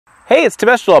Hey, it's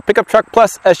Temestral, Pickup Truck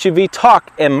Plus SUV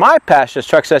Talk, and my passion is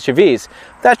trucks and SUVs.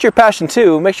 If that's your passion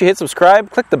too, make sure you hit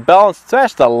subscribe, click the bell, and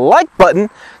smash the like button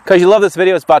because you love this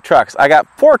video. It's about trucks. I got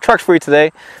 4 trucks for you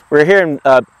today. We're here in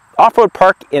Off-Road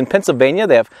Park in Pennsylvania.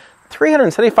 They have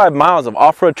 375 miles of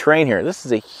off-road terrain here. This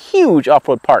is a huge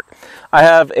off-road park. I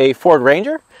have a Ford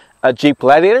Ranger, a Jeep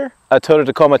Gladiator, a Toyota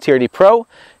Tacoma TRD Pro,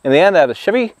 and in the end I have a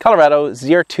Chevy Colorado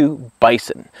ZR2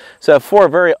 Bison. So I have 4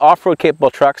 very off-road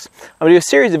capable trucks. I'm going to do a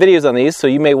series of videos on these, so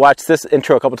you may watch this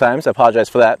intro a couple times. I apologize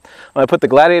for that. I'm going to put the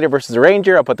Gladiator versus the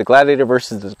Ranger, I'll put the Gladiator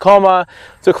versus the Tacoma.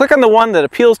 So click on the one that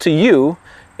appeals to you,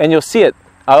 and you'll see it.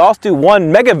 I'll also do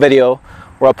one mega video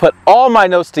where I'll put all my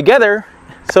notes together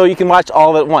so you can watch all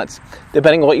of it at once,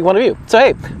 depending on what you want to view. So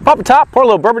hey, pop the top, pour a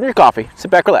little bourbon in your coffee, sit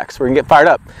back, relax. We're going to get fired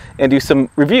up and do some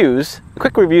reviews,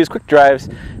 quick drives,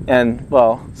 and,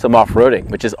 well, some off-roading,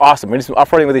 which is awesome. We're going to do some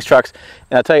off-roading with these trucks,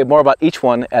 and I'll tell you more about each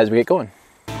one as we get going.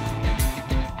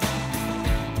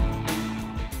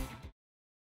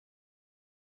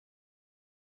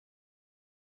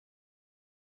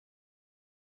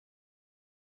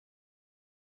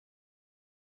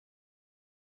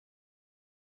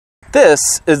 This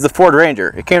is the Ford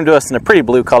Ranger. It came to us in a pretty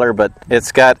blue color, but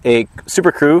it's got a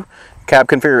Super Crew cab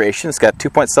configuration. It's got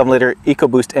 2.7 liter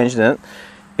EcoBoost engine in it.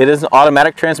 It is an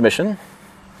automatic transmission.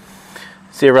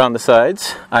 See around the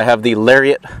sides, I have the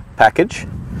Lariat package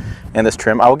and this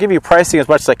trim. I will give you pricing as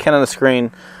much as I can on the screen.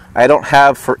 I don't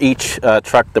have for each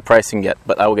truck the pricing yet,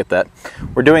 but I will get that.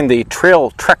 We're doing the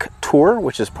Trail Trek Tour,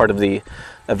 which is part of the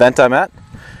event I'm at.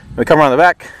 We come around the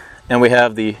back and we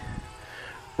have the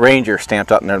Ranger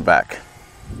stamped out in the back.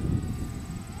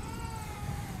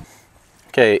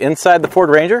 Okay, inside the Ford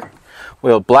Ranger,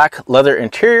 we have a black leather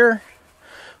interior.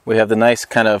 We have the nice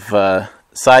kind of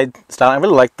side style. I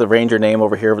really like the Ranger name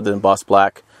over here with the embossed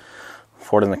black.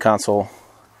 Ford in the console,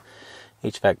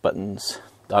 HVAC buttons,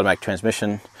 the automatic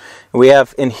transmission. And we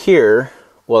have in here,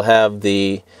 we'll have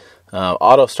the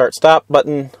auto start stop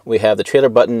button. We have the trailer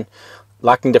button,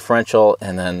 locking differential,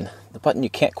 and then the button you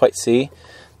can't quite see.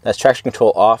 That's traction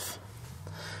control off.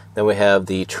 Then we have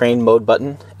the train mode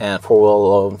button and 4-wheel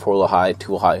low and 4-wheel high,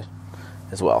 2-wheel high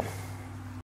as well.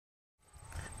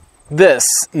 This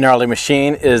gnarly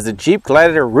machine is the Jeep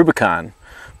Gladiator Rubicon.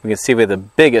 We can see we have the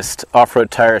biggest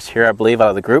off-road tires here, I believe, out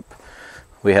of the group.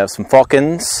 We have some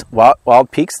Falcons,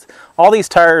 Wild Peaks. All these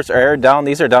tires are aired down.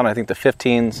 These are down, I think, to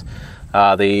 15s.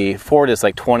 The Ford is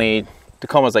like 20,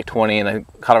 Tacoma is like 20, and I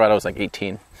think Colorado is like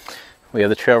 18. We have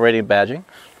the trail rating badging.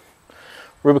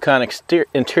 Rubicon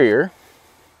interior.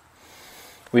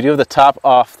 We do have the top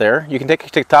off there. You can take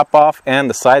the top off and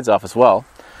the sides off as well.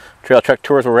 Trail Trek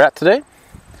Tour is where we're at today.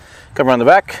 Come around the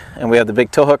back, and we have the big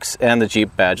tow hooks and the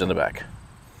Jeep badge on the back.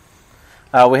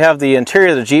 We have the interior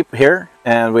of the Jeep here,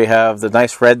 and we have the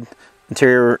nice red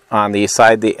interior on the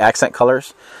side, the accent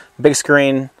colors. Big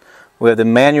screen. We have the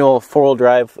manual 4-wheel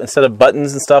drive. Instead of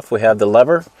buttons and stuff, we have the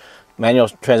lever, manual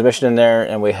transmission in there,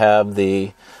 and we have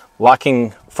the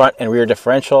locking front and rear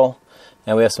differential,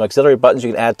 and we have some auxiliary buttons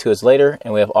you can add to us later,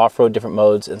 and we have off-road different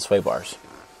modes and sway bars.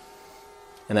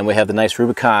 And then we have the nice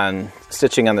Rubicon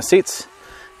stitching on the seats,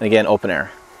 and again, open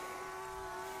air.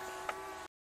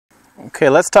 Okay,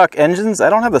 let's talk engines.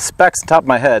 I don't have the specs on top of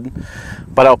my head,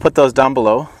 but I'll put those down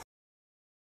below.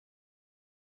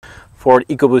 Ford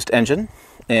EcoBoost engine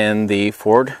in the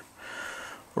Ford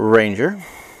Ranger.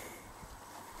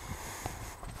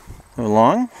 Move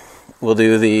along. We'll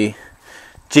do the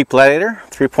Jeep Gladiator,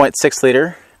 3.6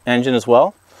 liter engine as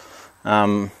well.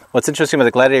 What's interesting with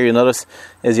the Gladiator, you'll notice,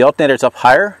 is the alternator is up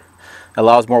higher,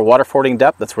 allows more water fording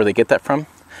depth. That's where they get that from.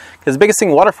 Because the biggest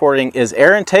thing water fording is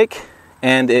air intake,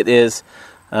 and it is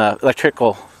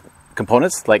electrical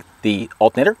components like the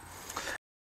alternator.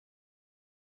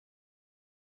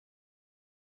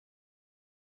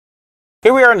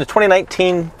 Here we are in the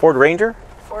 2019 Ford Ranger.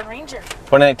 Ford Ranger.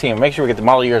 2019. Make sure we get the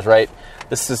model years right.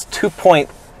 This is 2.3.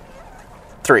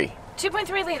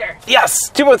 2.3 liter. Yes,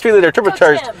 2.3 liter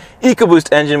turbocharged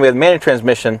EcoBoost engine with manual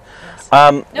transmission.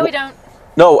 Yes. No, we don't.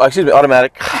 No, excuse me,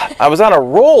 automatic. I was on a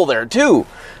roll there too.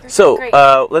 So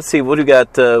let's see, what do we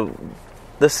got?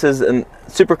 This is a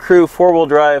Super Crew 4-wheel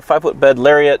drive, 5-foot bed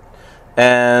Lariat,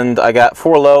 and I got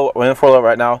 4-low. We're in 4-low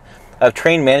right now. I have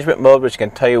train management mode, which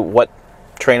can tell you what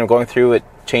train I'm going through. It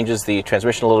changes the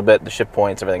transmission a little bit, the shift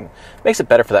points, everything. Makes it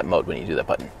better for that mode when you do that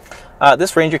button.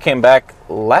 This Ranger came back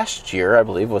last year, I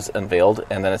believe, was unveiled,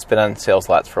 and then it's been on sales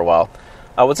lots for a while.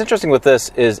 What's interesting with this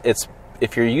is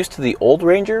if you're used to the old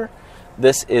Ranger,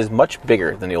 this is much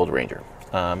bigger than the old Ranger.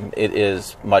 It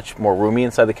is much more roomy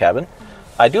inside the cabin.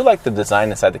 I do like the design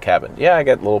inside the cabin. Yeah, I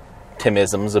got little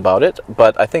Timisms about it,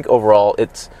 but I think overall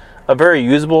it's a very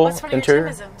usable What's one of interior.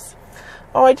 your Timisms?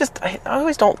 Oh, I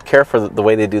always don't care for the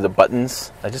way they do the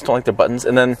buttons. I just don't like their buttons.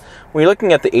 And then when you're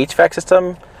looking at the HVAC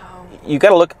system, you got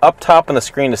to look up top on the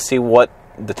screen to see what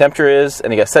the temperature is,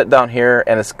 and you got to set it down here,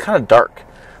 and it's kind of dark.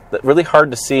 Really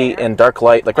hard to see in dark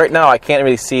light. Like right now, I can't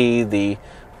really see the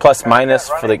plus minus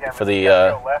for the left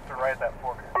or right that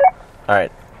fork. All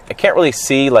right, I can't really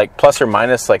see like plus or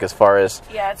minus like as far as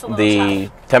it's a little the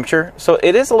tough. temperature. So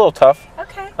it is a little tough.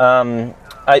 Okay.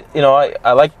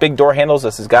 I like big door handles.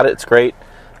 This has got it. It's great.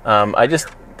 I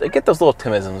get those little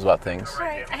timisms about things. All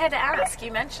right. I had to ask.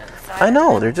 You mentioned. So I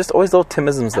know. They're just always little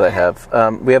timisms that I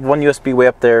have. We have one USB way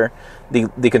up there.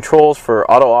 The controls for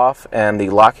auto off and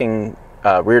the locking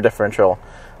rear differential,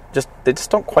 they just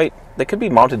don't quite. They could be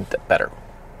mounted better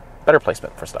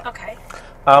placement for stuff. Okay.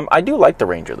 I do like the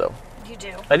Ranger though. You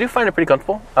do. I do find it pretty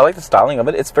comfortable. I like the styling of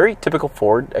it. It's very typical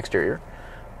Ford exterior.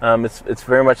 It's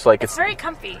very much like it's very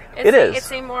comfy. It is.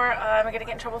 It's a more. I'm gonna get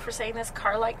in trouble for saying this.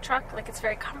 Car-like truck. Like it's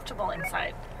very comfortable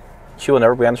inside. She will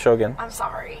never be on the show again. I'm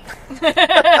sorry. No,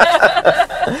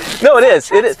 it is.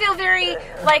 Trucks feel very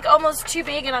like almost too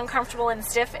big and uncomfortable and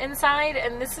stiff inside,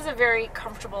 and this is a very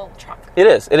comfortable truck. It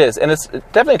is, and it's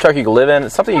definitely a truck you can live in.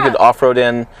 It's something you could off-road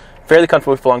in, fairly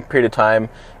comfortable for a long period of time.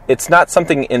 It's not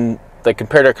something like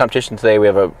compared to our competition today. We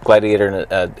have a Gladiator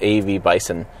and an AEV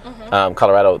Bison,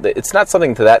 Colorado. It's not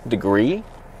something to that degree.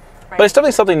 Right. But it's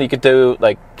definitely something you could do,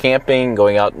 like camping,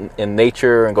 going out in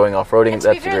nature, and going off-roading. And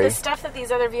to be fair, the stuff that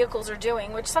these other vehicles are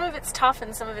doing, which some of it's tough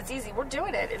and some of it's easy, we're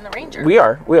doing it in the Ranger. We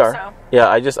are. So. Yeah,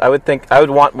 I would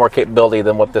want more capability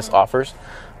than what this offers.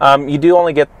 You do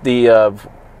only get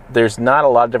there's not a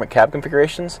lot of different cab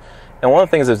configurations. And one of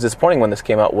the things that was disappointing when this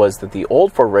came out was that the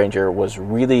old Ford Ranger was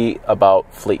really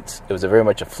about fleets. It was very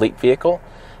much a fleet vehicle.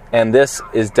 And this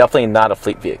is definitely not a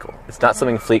fleet vehicle. It's not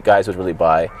something fleet guys would really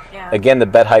buy. Yeah. Again, the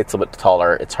bed height's a little bit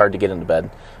taller. It's hard to get into bed.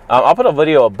 I'll put a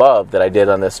video above that I did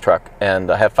on this truck,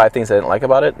 and I have 5 things I didn't like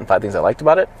about it and 5 things I liked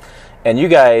about it. And you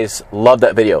guys love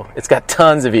that video. It's got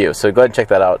tons of views, so go ahead and check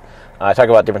that out. I talk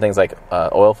about different things like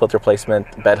oil filter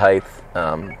placement, bed height,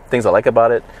 things I like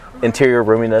about it, interior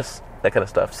roominess, that kind of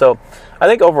stuff. So I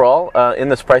think overall, in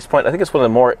this price point, I think it's one of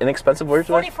the more inexpensive versions.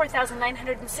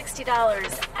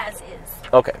 $44,960 as is.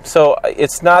 Okay, so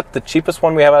it's not the cheapest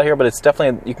one we have out here, but it's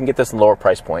definitely, you can get this in lower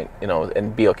price point,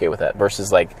 and be okay with that.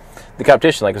 Versus like the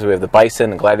competition, like we have the Bison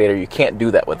and Gladiator, you can't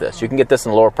do that with this. You can get this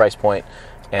in a lower price point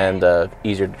and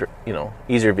easier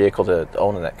vehicle to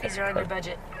own in that case. Easier on your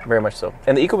budget. Very much so.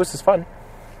 And the EcoBoost is fun.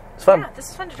 It's fun. Yeah, this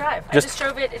is fun to drive. I just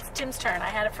drove it. It's Tim's turn. I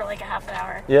had it for like a half an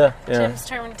hour. Yeah. Tim's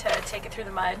turn to take it through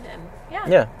the mud, and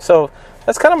Yeah. So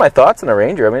that's kind of my thoughts on a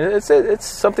Ranger. I mean, it's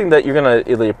something that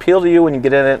it'll appeal to you when you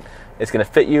get in it. It's going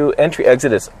to fit you. Entry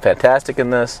exit is fantastic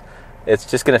in this. It's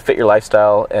just going to fit your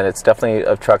lifestyle, and it's definitely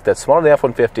a truck that's smaller than the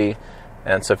F-150.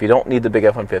 And so if you don't need the big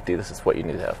F-150, this is what you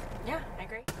need to have. Yeah, I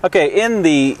agree. Okay, in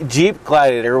the Jeep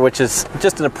Gladiator, which is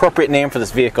just an appropriate name for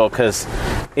this vehicle because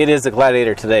it is a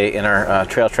Gladiator today in our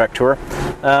trail track tour.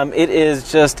 It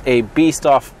is just a beast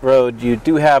off-road. You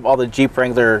do have all the Jeep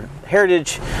Wrangler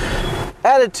heritage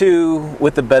added to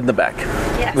with the bed in the back.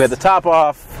 Yes. We have the top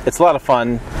off. It's a lot of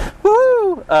fun.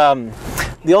 Woohoo!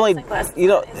 The only,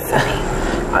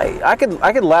 I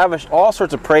could lavish all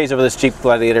sorts of praise over this Jeep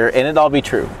Gladiator, and it'd all be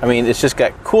true. I mean, it's just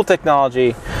got cool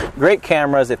technology, great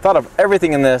cameras. They thought of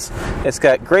everything in this. It's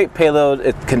got great payload.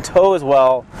 It can tow as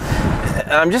well.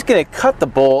 And I'm just going to cut the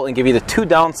bull and give you the 2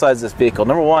 downsides of this vehicle.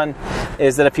 Number 1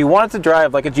 is that if you want it to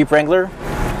drive like a Jeep Wrangler,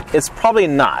 it's probably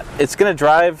not. It's going to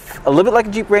drive a little bit like a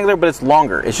Jeep Wrangler, but it's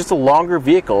longer. It's just a longer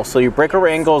vehicle, so your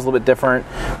breakover angle is a little bit different.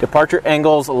 Departure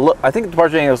angles, I think the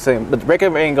departure angle is the same, but the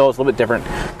breakover angle is a little bit different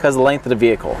because of the length of the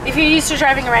vehicle. If you're used to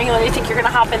driving a Wrangler and you think you're going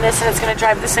to hop in this and it's going to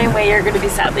drive the same way, you're going to be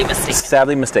sadly mistaken.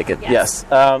 Sadly mistaken, yes.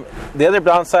 The other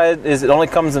downside is it only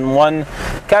comes in one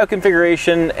cab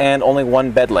configuration and only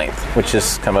one bed length, which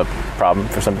is kind of a problem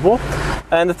for some people.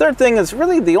 And the third thing is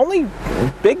really the only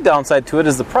big downside to it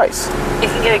is the price. It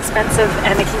can get expensive,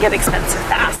 and it can get expensive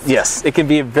fast. Yes, it can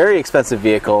be a very expensive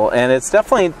vehicle, and it's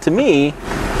definitely, to me,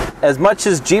 as much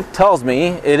as Jeep tells me,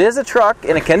 it is a truck,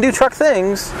 and it can do truck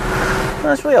things,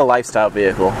 it's really a lifestyle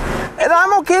vehicle. And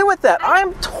I'm okay with that.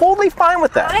 I'm totally fine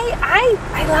with that.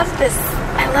 I love this.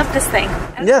 I love this thing.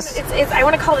 Yes. I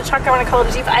want to call it a truck. I want to call it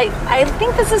a Jeep. I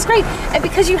think this is great. And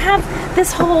because you have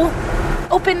this whole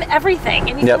open everything,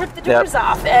 and you can rip the doors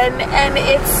off, and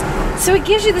it's so it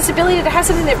gives you this ability to have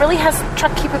something that really has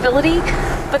truck capability,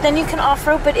 but then you can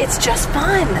off-road, but it's just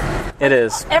fun. It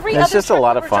is. It's just a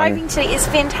lot of fun. Driving today is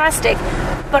fantastic,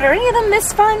 but are any of them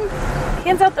this fun?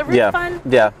 Hands out the roof fun?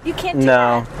 Yeah. You can't do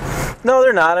that. No,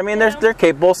 they're not. I mean, they're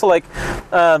capable. So, like,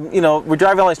 we're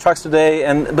driving all these trucks today,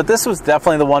 but this was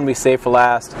definitely the one we saved for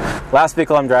last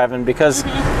vehicle I'm driving, because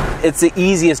it's the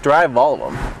easiest drive of all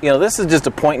of them. This is just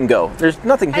a point and go. There's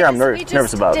nothing here I'm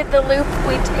nervous about. We did the loop.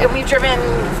 We've driven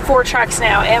 4 trucks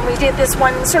now, and we did this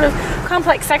one sort of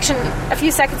complex section a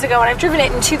few seconds ago, and I've driven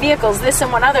it in 2 vehicles, this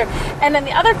and one other. And then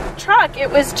the other truck,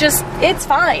 it's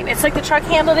fine. It's like the truck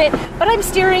handled it, but I'm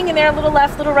steering in there, a little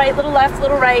left, little right, little left,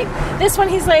 little right. This one,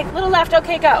 he's like, little left,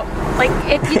 okay, go. Like,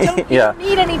 you don't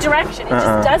need any direction. It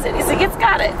just does it. It's like, it's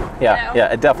got it. Yeah,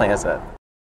 yeah, it definitely has that.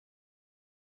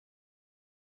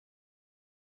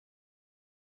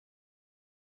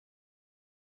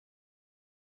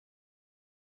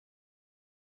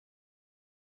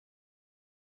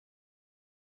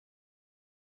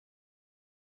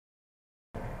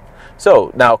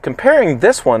 So, now comparing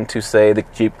this one to, say, the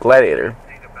Jeep Gladiator.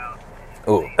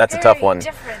 Ooh, that's a tough one.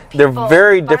 They're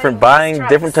very different, buying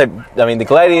different type. I mean, the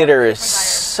Gladiator is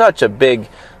such a big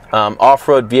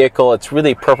off-road vehicle. It's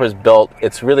really purpose-built.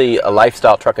 It's really a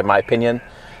lifestyle truck, in my opinion.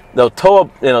 The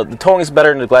towing is better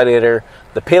than the Gladiator.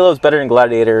 The payload is better than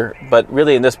Gladiator. But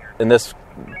really, in this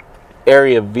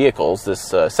area of vehicles,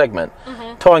 this segment,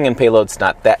 towing and payload's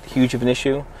not that huge of an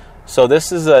issue. So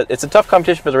it's a tough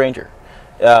competition for the Ranger.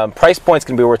 Price point's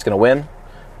going to be where it's going to win.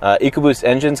 EcoBoost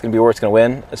engine's going to be where it's going to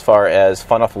win as far as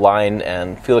fun off the line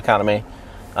and fuel economy.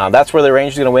 That's where the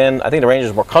Ranger's going to win. I think the Ranger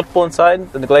is more comfortable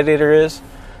inside than the Gladiator is.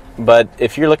 But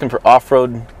if you're looking for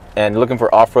off-road and looking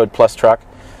for off-road plus truck,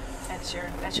 that's your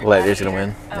Gladiator's going to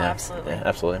win. Oh, absolutely. Yeah,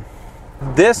 absolutely.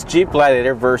 This Jeep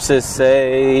Gladiator versus,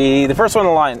 say, the first one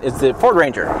in the line is the Ford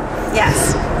Ranger.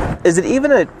 Yes. Is it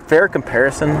even a fair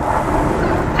comparison?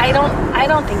 I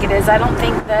don't think it is. I don't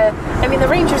think the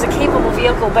Ranger's a capable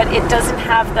vehicle, but it doesn't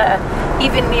have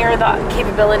even near the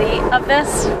capability of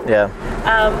this. Yeah.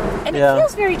 And it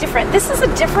feels very different. There's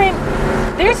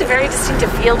a very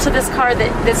distinctive feel to this car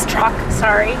that truck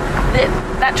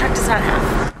does not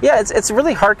have. Yeah, it's a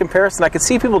really hard comparison. I could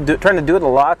see people trying to do it a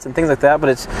lot and things like that, but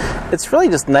it's really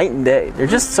just night and day. They're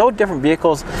just so different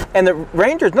vehicles. And the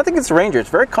Ranger's, nothing against the Ranger. It's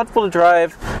very comfortable to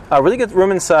drive, really good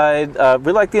room inside,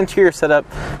 really like the interior setup.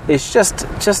 It's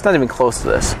just not even close to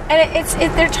this. And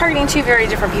they're targeting 2 very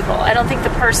different people. I don't think the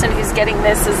person who's getting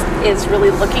this is really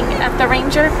looking at the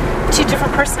Ranger. 2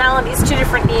 different personalities, 2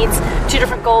 different needs, 2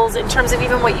 different goals in terms of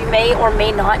even what you may or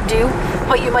may not do,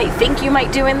 what you might think you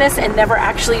might do in this and never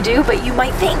actually do, but you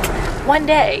might think one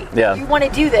day you want to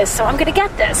do this, so I'm going to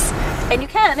get this. And you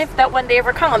can if that one day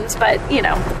ever comes, but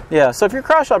Yeah, so if you're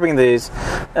cross-shopping these,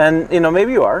 and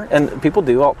maybe you are, and people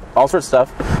do all sorts of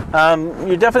stuff,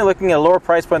 you're definitely looking at a lower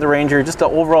price point of the Ranger, just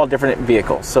an overall different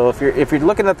vehicle. So if you're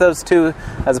looking at those 2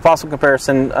 as a possible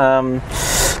comparison,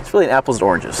 it's really an apples to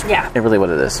oranges. Yeah. It's really what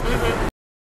it is.